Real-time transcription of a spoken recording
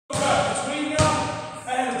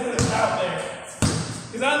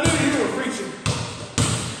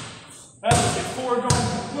we're going to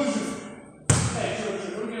conclusion. Hey,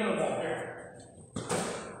 Chet, we're getting on the ball here.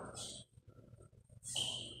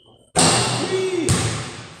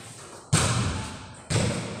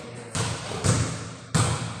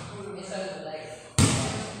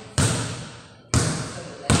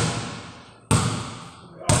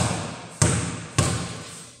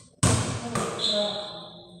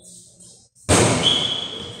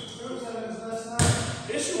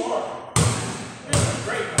 Yes, you are. You're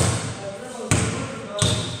great.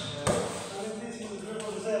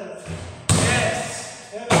 Yes.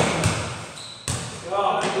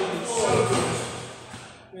 God, it's so good.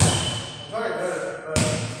 Very good, but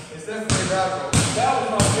it's definitely valuable. That was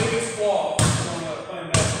my biggest flaw when playing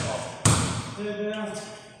basketball.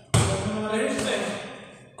 Here's the thing.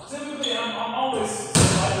 Typically, I'm always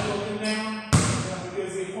slightly looking down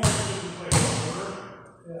because the opponent doesn't play over.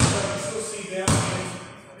 But I can still see down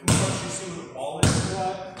and once you see where the ball is, it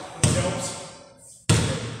helps.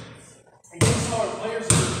 Against our players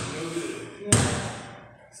are no good.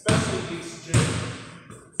 Especially against Chet.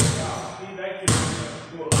 He back here.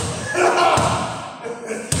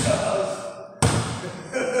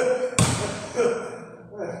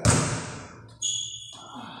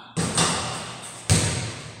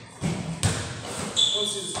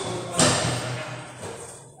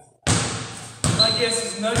 My guess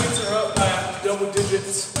is Nuggets are up by double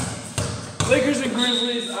digits. Lakers and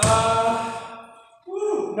Grizzlies,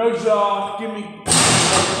 no jaw. Give me. And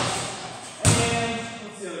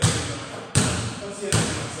what's the other team? What's the other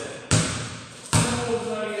team said? Timberwolves,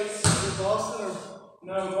 Nuggets. Is Boston or?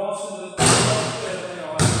 No, Boston.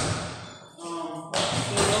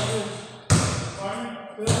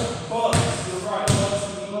 Bucks. You're right.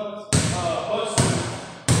 Bucks.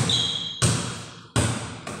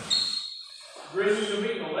 Grizzlies are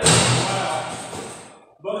beating the Lakers. Wow.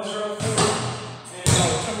 Bucks are up 4. And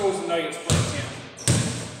Timberwolves and Nuggets play 10.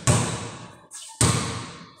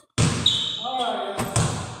 Alright.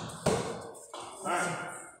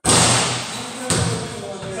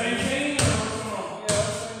 Same team? Yeah,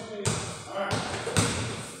 same team. Alright.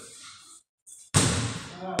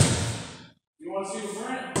 You want to see the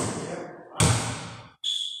Brent? Yeah. Alright.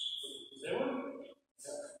 Is that one?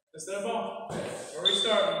 Is that a ball? Where we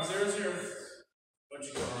starting? 0-0. What'd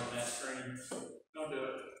you go on that screen? Don't do it.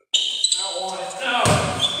 I don't want it. No! No!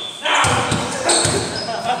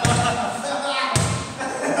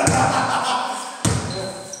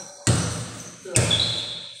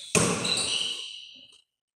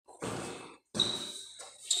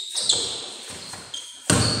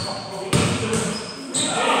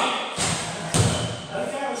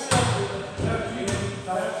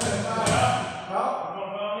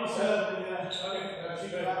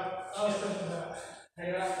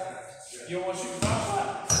 You don't want to shoot the top shot?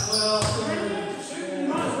 Well, shoot, you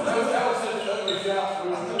might as well. that was such an ugly shot. I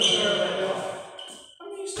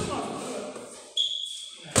mean, you still might as well do it.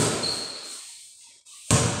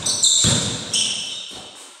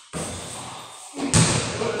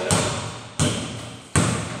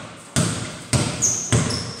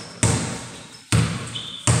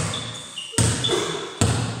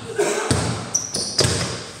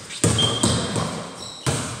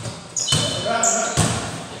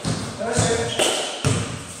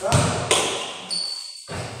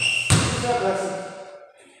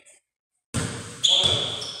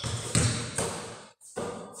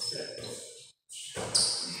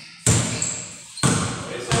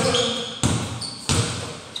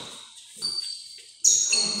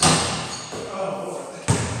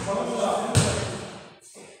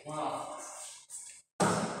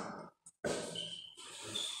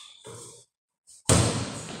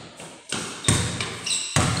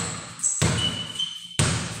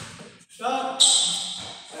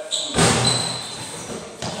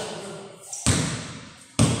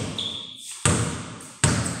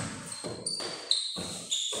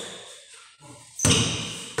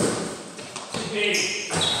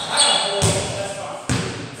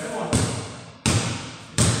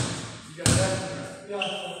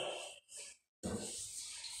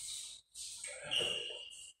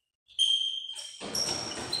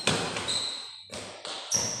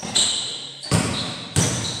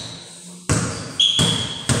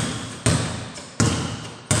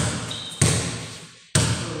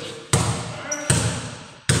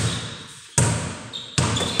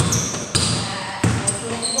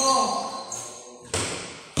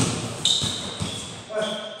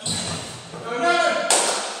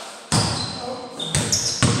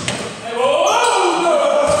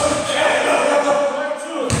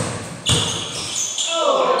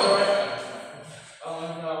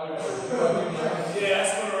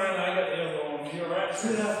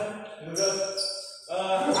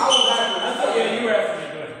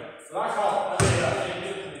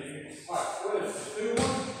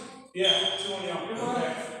 Yeah, 2 on the arm.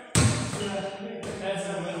 Okay. That's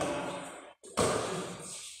the middle now.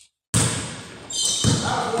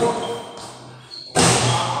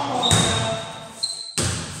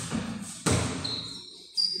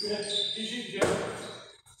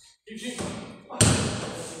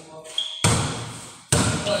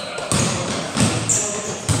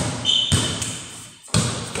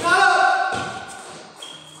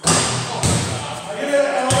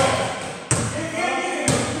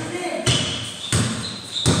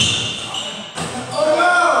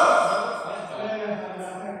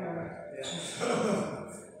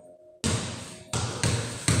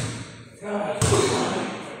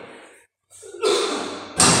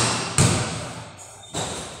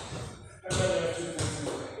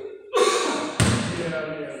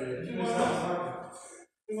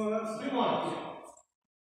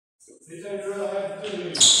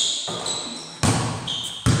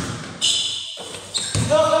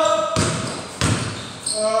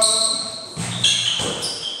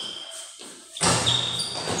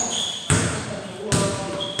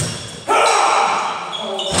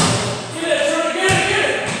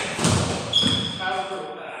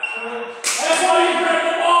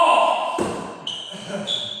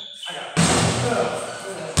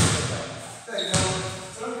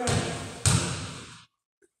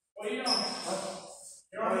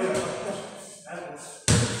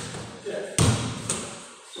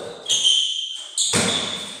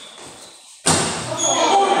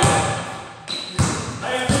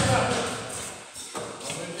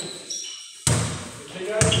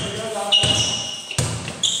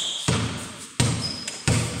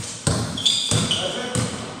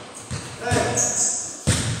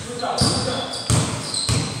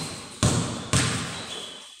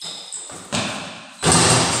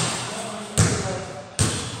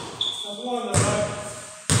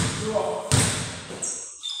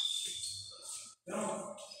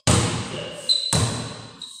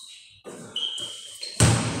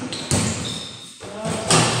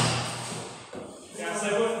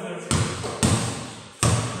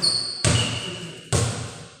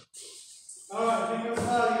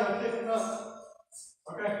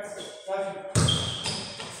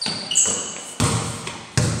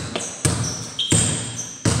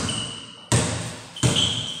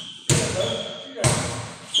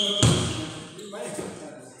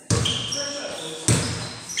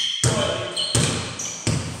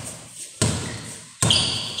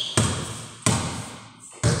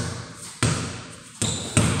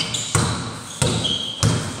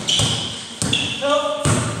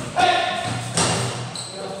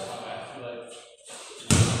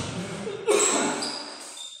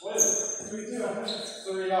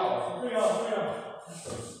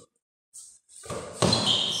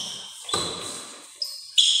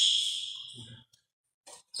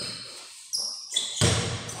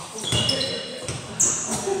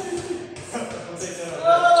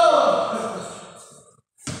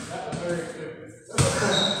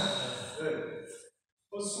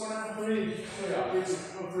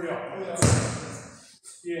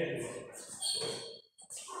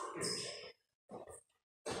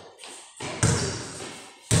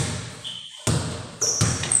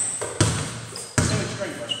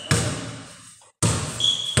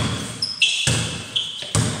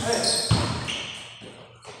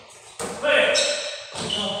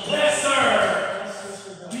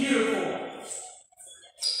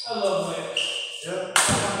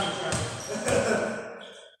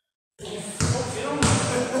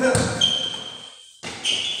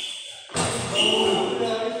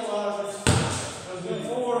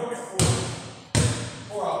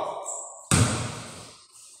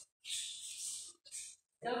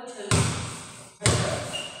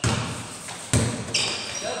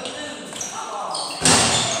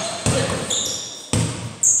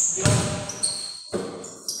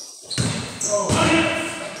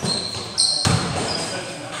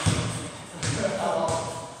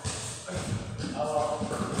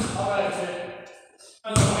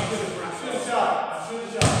 Good shot.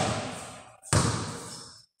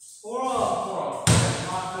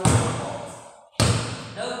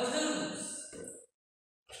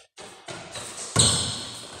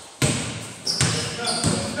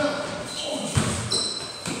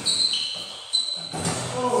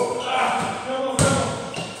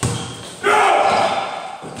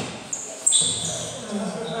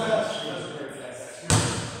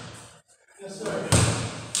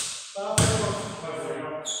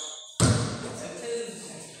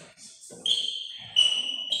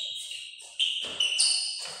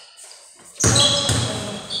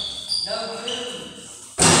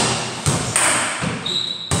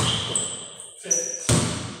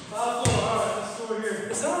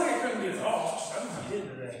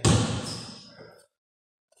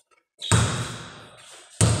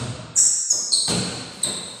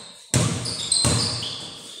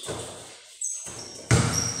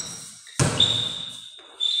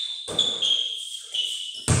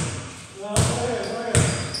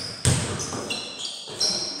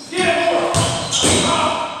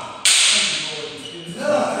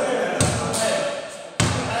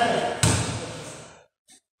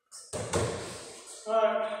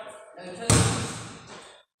 Alright. And 10.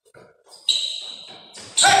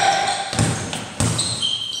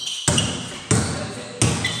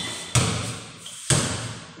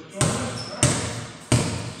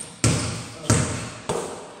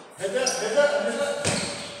 Head up, head up, head up.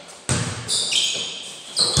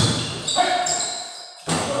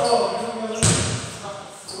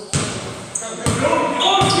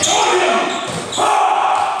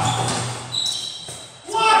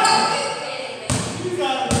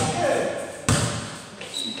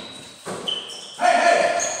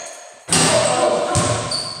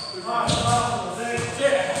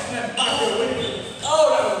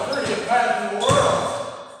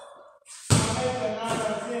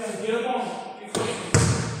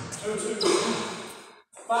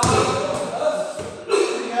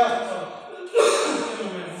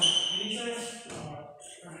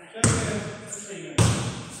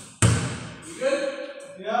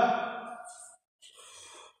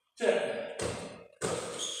 Chet.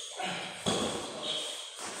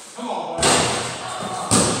 Come on, boy.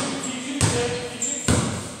 Keep it.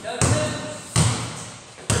 Got 10.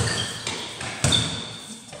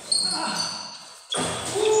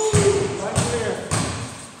 Right there.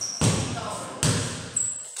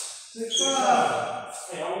 6-5.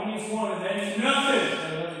 Hey, I only need one and that ain't nothing.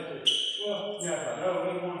 Well, yeah, no,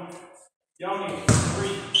 we need one. Y'all need 3.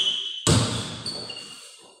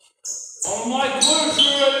 On my blue,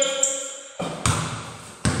 Chet.